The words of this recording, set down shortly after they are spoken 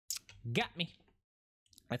Got me.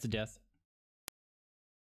 That's a death.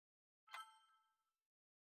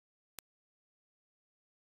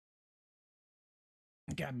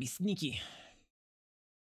 Gotta be sneaky.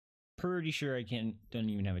 Pretty sure I don't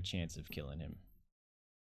even have a chance of killing him.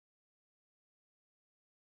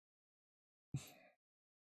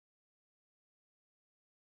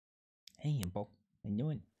 Hey, Impo. How you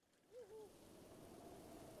doing?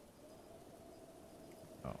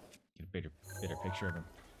 Oh, get a better picture of him.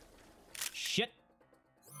 Shit!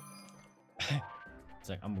 It's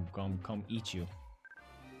like, I'm gonna come eat you.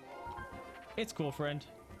 It's cool, friend.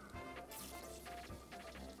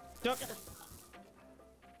 Duck!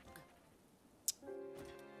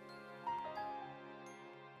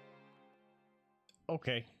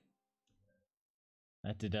 Okay.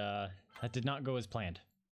 That did not go as planned.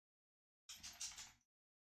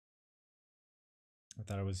 I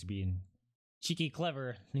thought I was being cheeky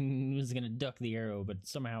clever and was gonna duck the arrow, but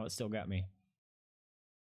somehow it still got me.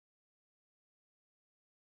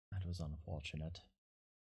 That was unfortunate.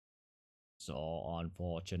 So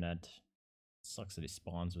unfortunate. Sucks that it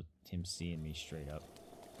spawns with him seeing me straight up.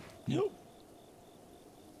 Nope.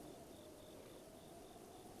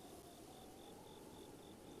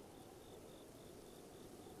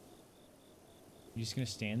 You just gonna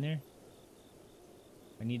stand there?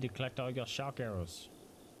 I need to collect all your shock arrows.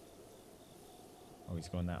 Oh, he's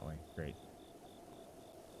going that way. Great.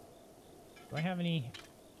 Do I have any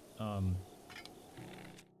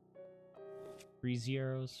breezy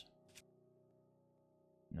arrows?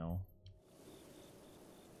 No.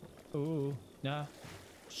 Ooh, nah.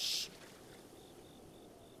 Shh.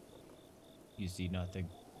 You see nothing.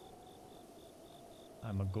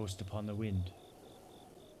 I'm a ghost upon the wind.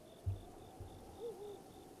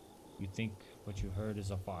 You think what you heard is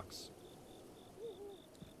a fox.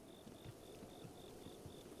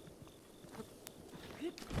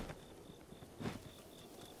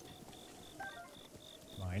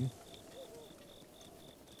 Mine.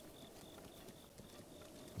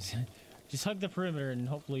 Just hug the perimeter and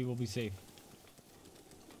hopefully we'll be safe.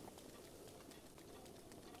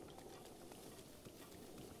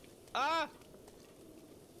 Ah!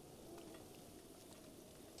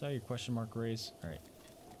 Is that your question mark raise? Alright.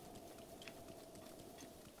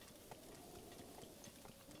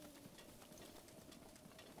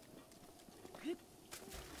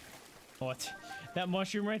 What? That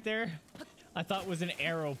mushroom right there? I thought was an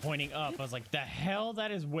arrow pointing up. I was like, the hell?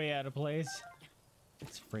 That is way out of place.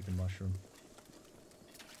 It's a freaking mushroom.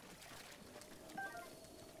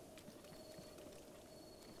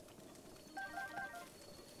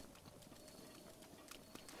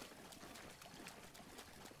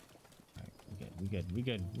 Alright, we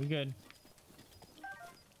good.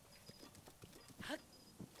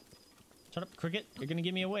 Shut up, cricket. You're gonna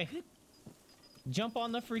give me away. Jump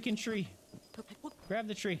on the freaking tree. Grab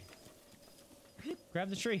the tree. Grab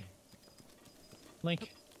the tree.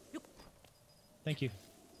 Link. Thank you.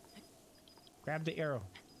 Grab the arrow.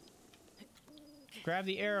 Grab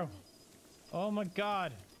the arrow. Oh my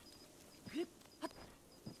god.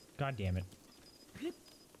 God damn it.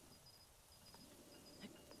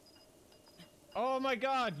 Oh my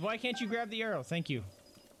god. Why can't you grab the arrow? Thank you.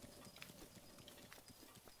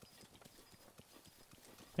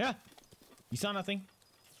 Yeah. You saw nothing.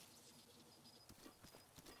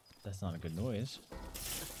 That's not a good noise.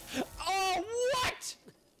 Oh, what?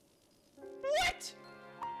 What?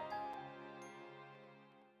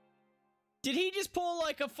 Did he just pull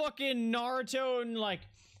like a fucking Naruto and like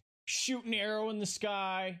shoot an arrow in the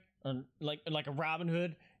sky? Like a Robin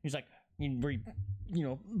Hood? He's like, where he, you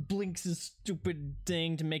know, blinks his stupid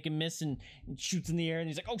thing to make him miss and shoots in the air and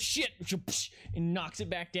he's like, oh shit! And knocks it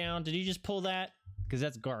back down. Did he just pull that? Because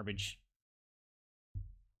that's garbage.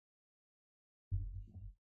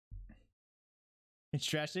 It's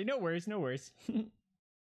trash day. No worries, no worries.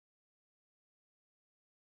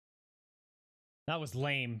 That was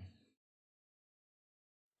lame.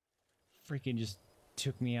 Freaking just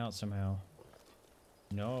took me out somehow.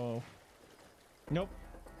 No. Nope.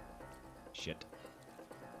 Shit.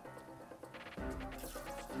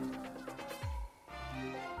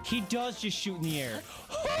 He does just shoot in the air.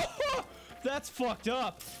 That's fucked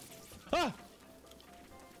up. Ah!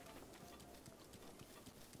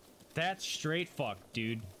 That's straight fuck,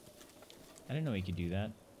 dude. I didn't know he could do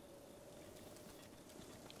that.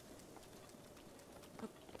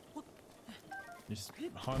 Just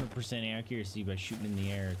 100% accuracy by shooting in the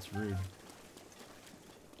air. It's rude.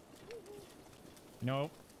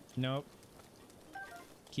 Nope. Nope.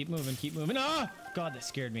 Keep moving, keep moving. Ah! God, that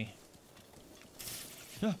scared me.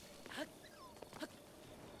 Ah.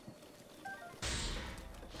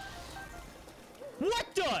 What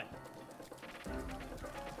the?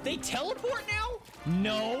 They teleport now?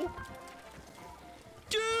 No.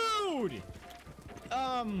 Dude!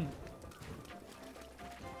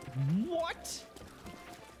 What?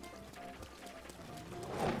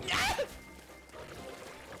 Ah!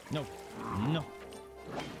 No. No.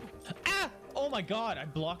 Ah! Oh my god, I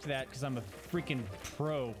blocked that because I'm a freaking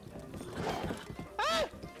pro. Ah!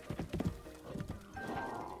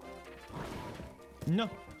 No.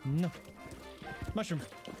 No. Mushroom.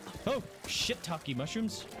 Oh, shit-talky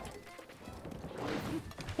mushrooms.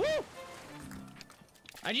 Woo!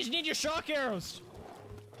 I just need your shock arrows.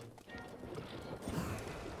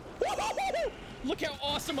 Look how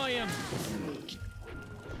awesome I am.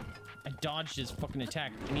 I dodged his fucking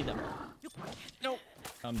attack. I need them. Nope.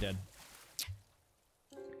 I'm dead.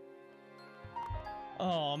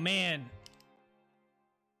 Oh, man.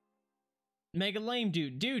 Mega lame,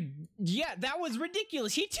 dude. Dude, yeah, that was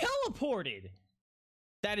ridiculous. He teleported.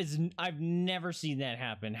 That is... I've never seen that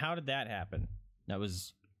happen. How did that happen? That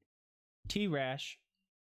was... T-Rash.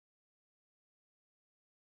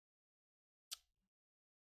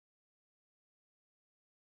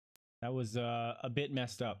 That was a bit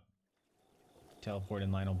messed up. Teleport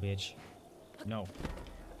in Lionel, bitch. No.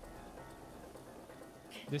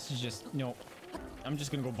 This is just... No. I'm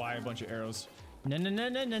just gonna go buy a bunch of arrows. No, no, no,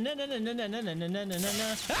 no, no, no, no, no, no, no, no, no, no, no,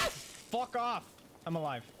 no. Ah! Fuck off! I'm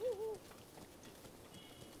alive.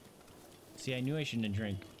 See, I knew I shouldn't have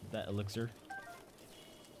drank that elixir.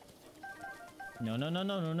 No, no, no,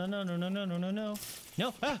 no, no, no, no, no, no, no, no, no, no.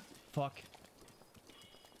 No! Ah! Fuck.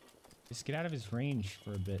 Just get out of his range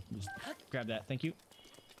for a bit. Just grab that. Thank you.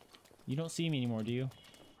 You don't see me anymore, do you?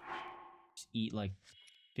 Just eat like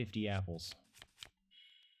 50 apples.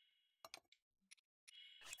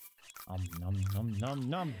 Nom nom nom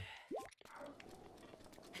nom.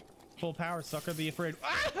 Full power, sucker. Be afraid.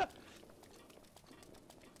 Ah!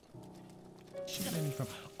 Shooting at me from.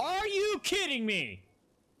 Are you kidding me?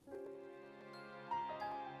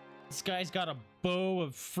 This guy's got a bow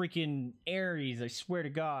of freaking Aries. I swear to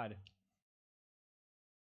God.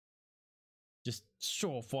 Just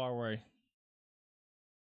so far away.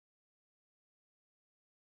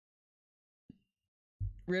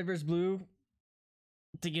 Red vs. Blue.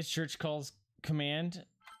 I think his church calls command.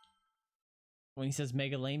 When he says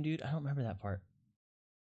mega lame, dude. I don't remember that part.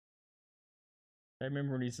 I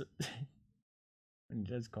remember when he said... when he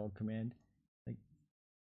does call command. Like...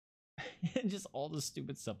 just all the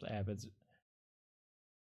stupid stuff that happens.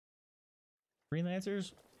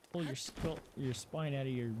 Freelancers? Pull your spine out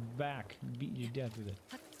of your back and beat you to death with it.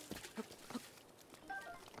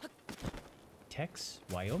 Tex,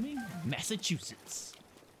 Wyoming, Massachusetts.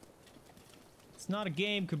 It's not a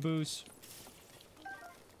game, Caboose.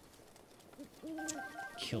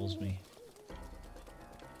 Kills me.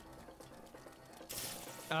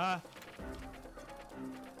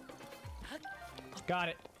 Got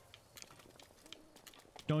it.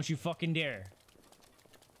 Don't you fucking dare.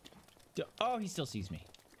 Oh, he still sees me.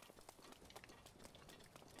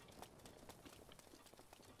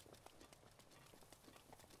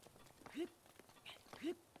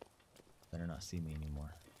 Better not see me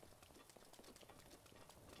anymore.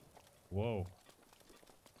 Whoa.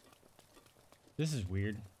 This is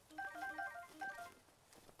weird.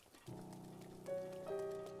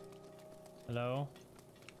 Hello?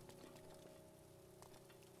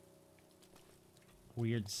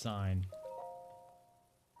 Weird sign.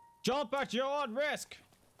 Jump at your own risk!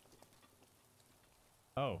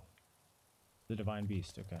 Oh. The Divine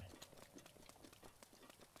Beast, okay.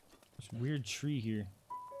 There's a weird tree here.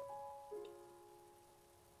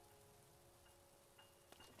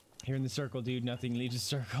 Here in the circle, dude, nothing leaves a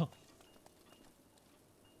circle.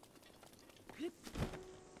 I'm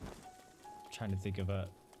trying to think of a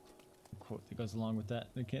quote that goes along with that.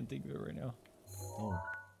 I can't think of it right now. Oh.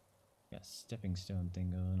 Got a stepping stone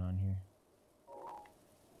thing going on here.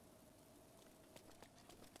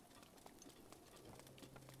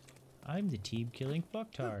 I'm the team killing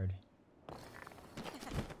fucktard.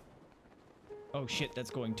 Oh shit,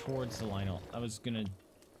 that's going towards the Lionel. I was gonna...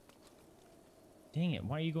 Dang it,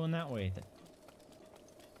 why are you going that way?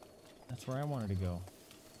 That's where I wanted to go.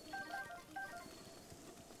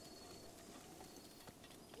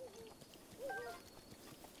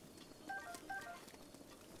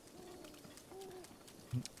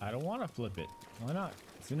 I don't want to flip it. Why not?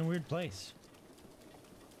 It's in a weird place.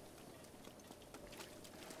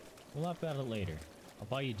 We'll laugh about it later. I'll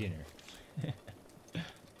buy you dinner.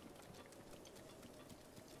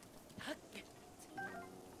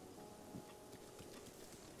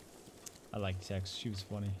 I like Tex. She was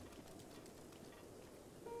funny.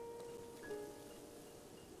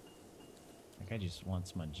 I just want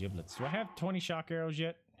some giblets. Do I have 20 shock arrows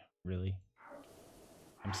yet? Really?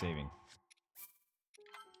 I'm saving.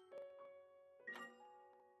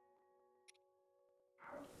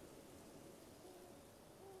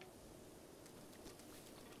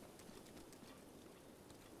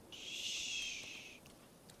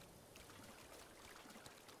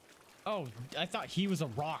 Oh, I thought he was a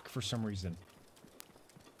rock for some reason.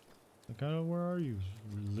 Like, oh, where are you?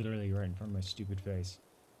 Literally right in front of my stupid face.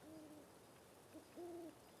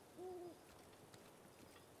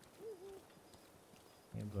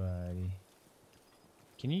 Hey, buddy.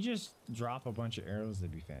 Can you just drop a bunch of arrows?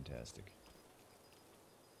 That'd be fantastic.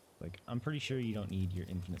 Like, I'm pretty sure you don't need your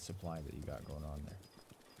infinite supply that you got going on there.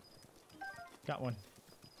 Got one.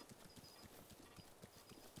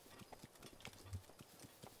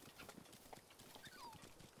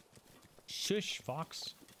 Shush,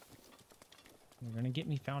 Fox. You're gonna get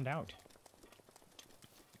me found out.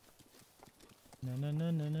 No, no,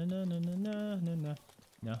 no, no, no, no, no, no, no, no, no,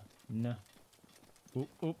 no, no. Oop,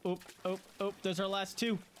 oop, oop, oop, oop. There's our last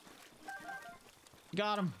two.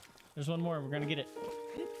 Got him. There's one more. We're gonna get it.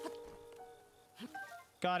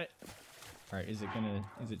 Got it. All right. Is it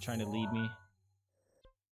trying to lead me?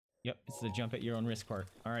 Yep. It's the jump at your own risk part.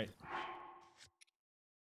 All right.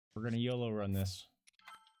 We're gonna YOLO run this.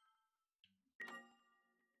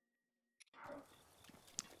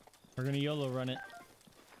 We're gonna YOLO run it.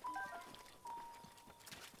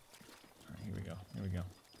 Alright, here we go. Here we go.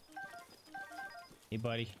 Hey,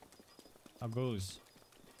 buddy. How goes?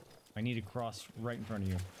 I need to cross right in front of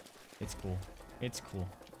you. It's cool. It's cool.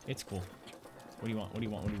 It's cool. What do you want? What do you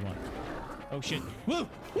want? What do you want? Oh, shit. Woo!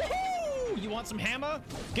 Woohoo! You want some hammer?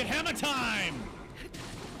 Get hammer time!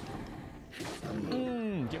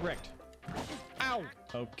 Get wrecked. Ow!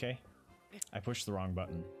 Okay. I pushed the wrong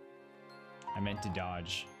button. I meant to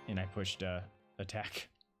dodge, and I pushed attack.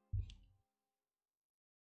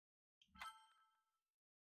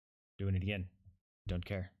 Doing it again. Don't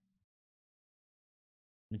care.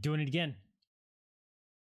 I'm doing it again.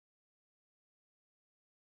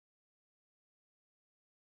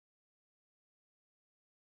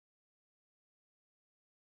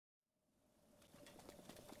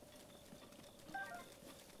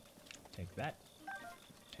 Take that.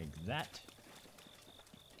 Take that.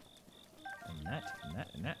 And that, and that,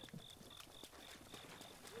 and that.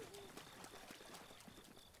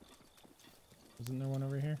 Isn't there one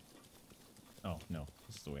over here? Oh, no.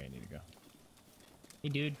 This is the way I need to go. Hey,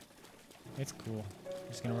 dude. It's cool.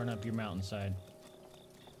 Just gonna run up your mountainside.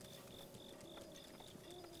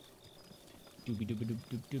 Doopy doopy doop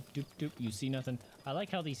doop doop doop doop. You see nothing? I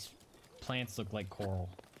like how these plants look like coral.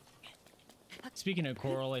 Speaking of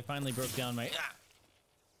coral, I finally broke down my... Ah!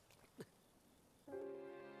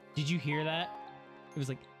 Did you hear that? It was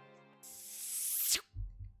like...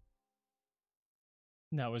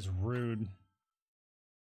 That was rude.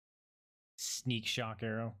 Sneak shock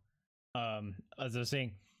arrow. As I was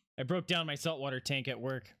saying, I broke down my saltwater tank at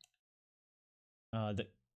work.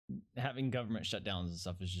 Having government shutdowns and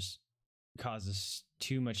stuff is just causes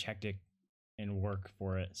too much hectic and work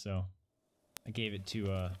for it. So I gave it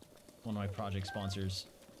to one of my project sponsors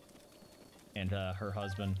and her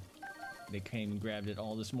husband. They came and grabbed it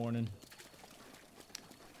all this morning.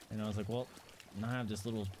 And I was like, well, I have this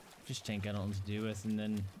little fish tank I don't know what to do with. And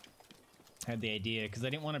then I had the idea, because I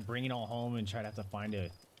didn't want to bring it all home and try to have to find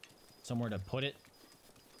somewhere to put it.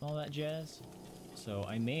 All that jazz. So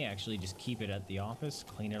I may actually just keep it at the office,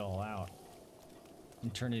 clean it all out,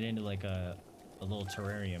 and turn it into like a little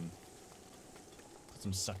terrarium. Put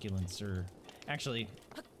some succulents or... Actually,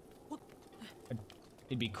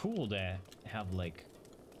 it'd be cool to have like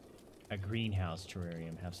a greenhouse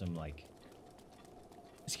terrarium, have some like,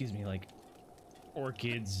 excuse me, like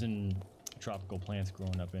orchids and tropical plants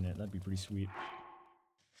growing up in it. That'd be pretty sweet.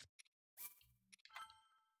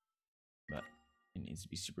 But it needs to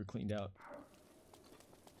be super cleaned out.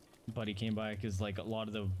 Buddy came by because like a lot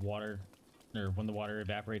of the water, or when the water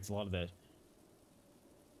evaporates, a lot of the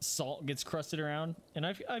salt gets crusted around, and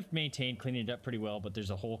I've maintained cleaning it up pretty well, but there's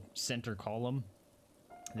a whole center column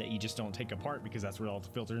that you just don't take apart because that's where all the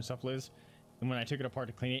filter and stuff lives. And when I took it apart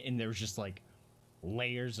to clean it, and there was just like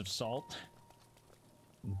layers of salt.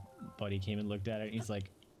 Buddy came and looked at it, and he's like,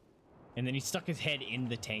 and then he stuck his head in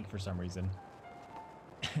the tank for some reason.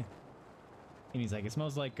 And he's like, it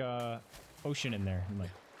smells like ocean in there. I'm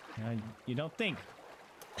like, you don't think.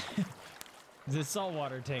 It's a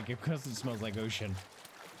saltwater tank, of course it smells like ocean.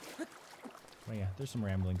 Oh yeah, there's some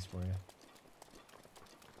ramblings for you.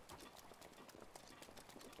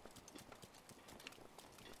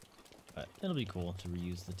 But it'll be cool to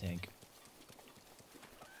reuse the tank.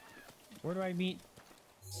 Where do I meet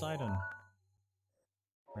Sidon?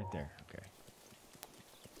 Right there. Okay.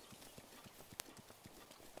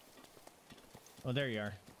 Oh, there you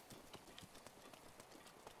are.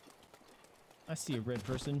 I see a red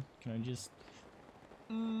person. Can I just...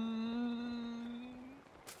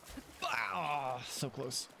 Ah, so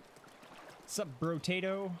close. What's up,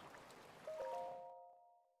 brotato?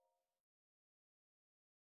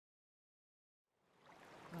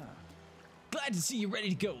 Glad to see you ready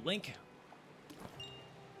to go, Link.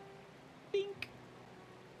 Bink.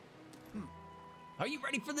 Are you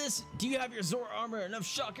ready for this? Do you have your Zora armor and enough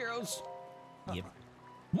shock arrows? Yep.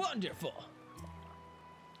 Wonderful.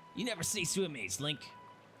 You never cease to amaze, Link.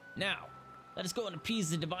 Now, let us go and appease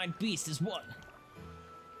the divine beast as one.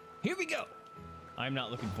 Here we go. I'm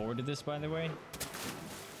not looking forward to this, by the way.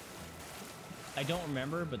 I don't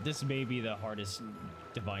remember, but this may be the hardest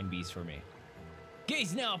divine beast for me.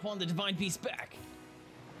 Gaze now upon the divine beast's back.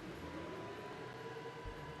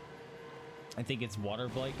 I think it's Water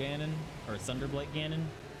Blight Ganon, or Thunder Blight Ganon.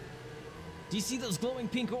 Do you see those glowing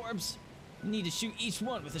pink orbs? You need to shoot each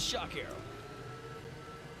one with a shock arrow.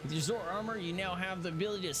 With your Zora armor, you now have the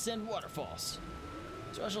ability to ascend waterfalls.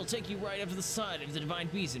 So I shall take you right up to the side of the divine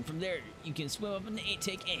beast, and from there, you can swim up and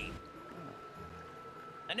take aim.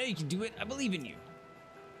 I know you can do it. I believe in you.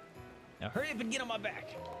 Now hurry up and get on my back.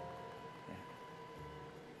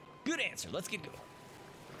 Good answer. Let's get going.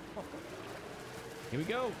 Here we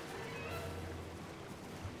go.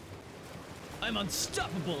 I'm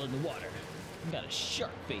unstoppable in the water. I've got a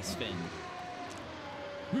sharp face fin.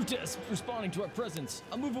 Ruta is responding to our presence.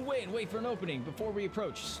 I'll move away and wait for an opening before we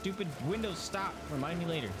approach. Stupid windows stop. Remind me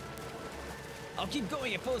later. I'll keep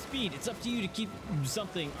going at full speed. It's up to you to keep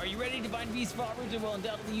something. Are you ready? Divine Beast fought Ruta will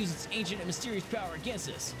undoubtedly use its ancient and mysterious power against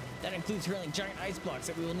us. That includes hurling giant ice blocks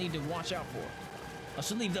that we will need to watch out for. I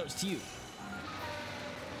shall leave those to you.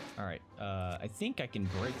 Alright, I think I can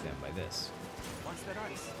break them by this. Watch that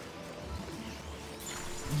ice.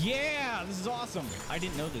 Yeah, this is awesome. I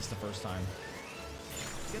didn't know this the first time.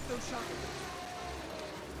 Get those shock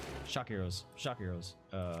arrows. Shock arrows. Shock arrows.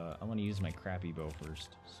 I want to use my crappy bow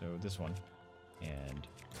first. So this one. And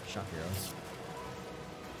shock arrows.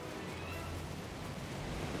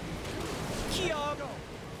 Kia!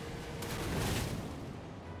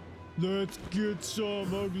 Let's get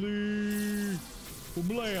some ugly.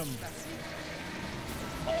 Blam.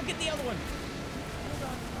 Oh, get the other one.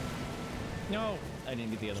 No, I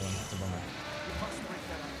didn't get the other one. That's a bummer.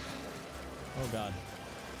 Oh god.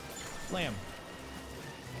 Lamb.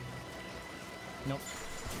 Nope.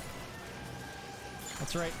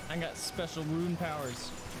 That's right, I got special rune powers.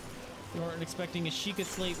 You weren't expecting a Sheikah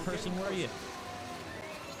Slate person, were you?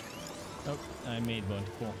 Oh, I made one.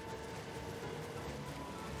 Cool.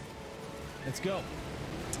 Let's go.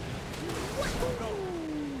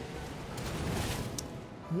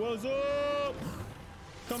 What's up?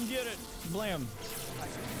 Come get it. Blam.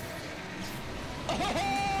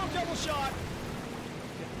 Oh, double shot.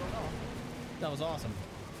 That was awesome.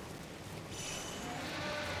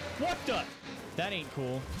 What the? That ain't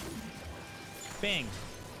cool. Bang.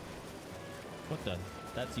 What the?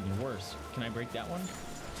 That's even worse. Can I break that one?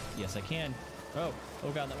 Yes, I can. Oh,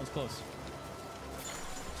 oh god, that one's close.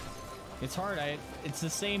 It's hard. It's the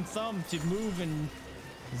same thumb to move and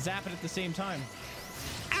zap it at the same time.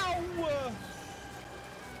 Ow!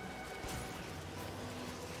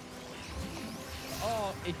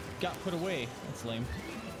 Oh, it got put away. That's lame.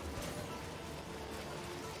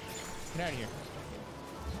 Get out of here.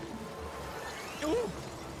 Ooh!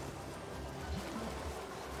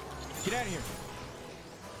 Get out of here.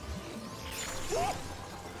 Whoa!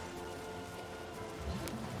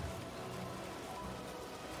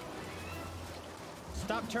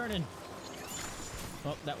 Stop turning.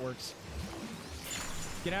 Oh, that works.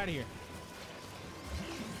 Get out of here.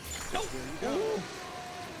 Nope.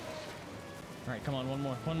 All right, come on, one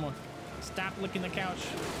more, one more. Stop licking the couch.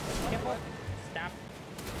 Stop.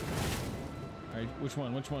 All right, which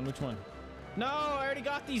one, which one, which one? No, I already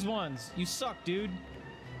got these ones. You suck, dude.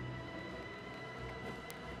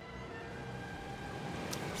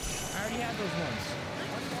 I already had those ones.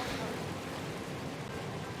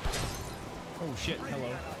 Oh shit,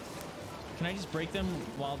 hello. Can I just break them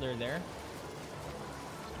while they're there?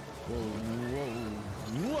 Whoa, whoa,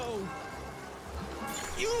 whoa!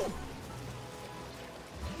 You!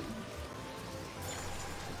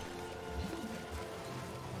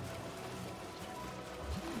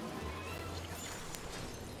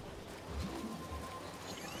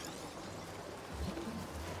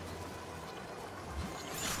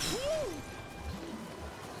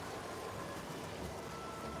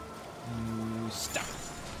 Stop!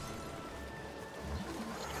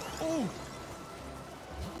 Oh!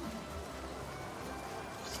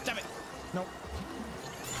 Stop it. Nope.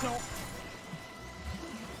 Nope.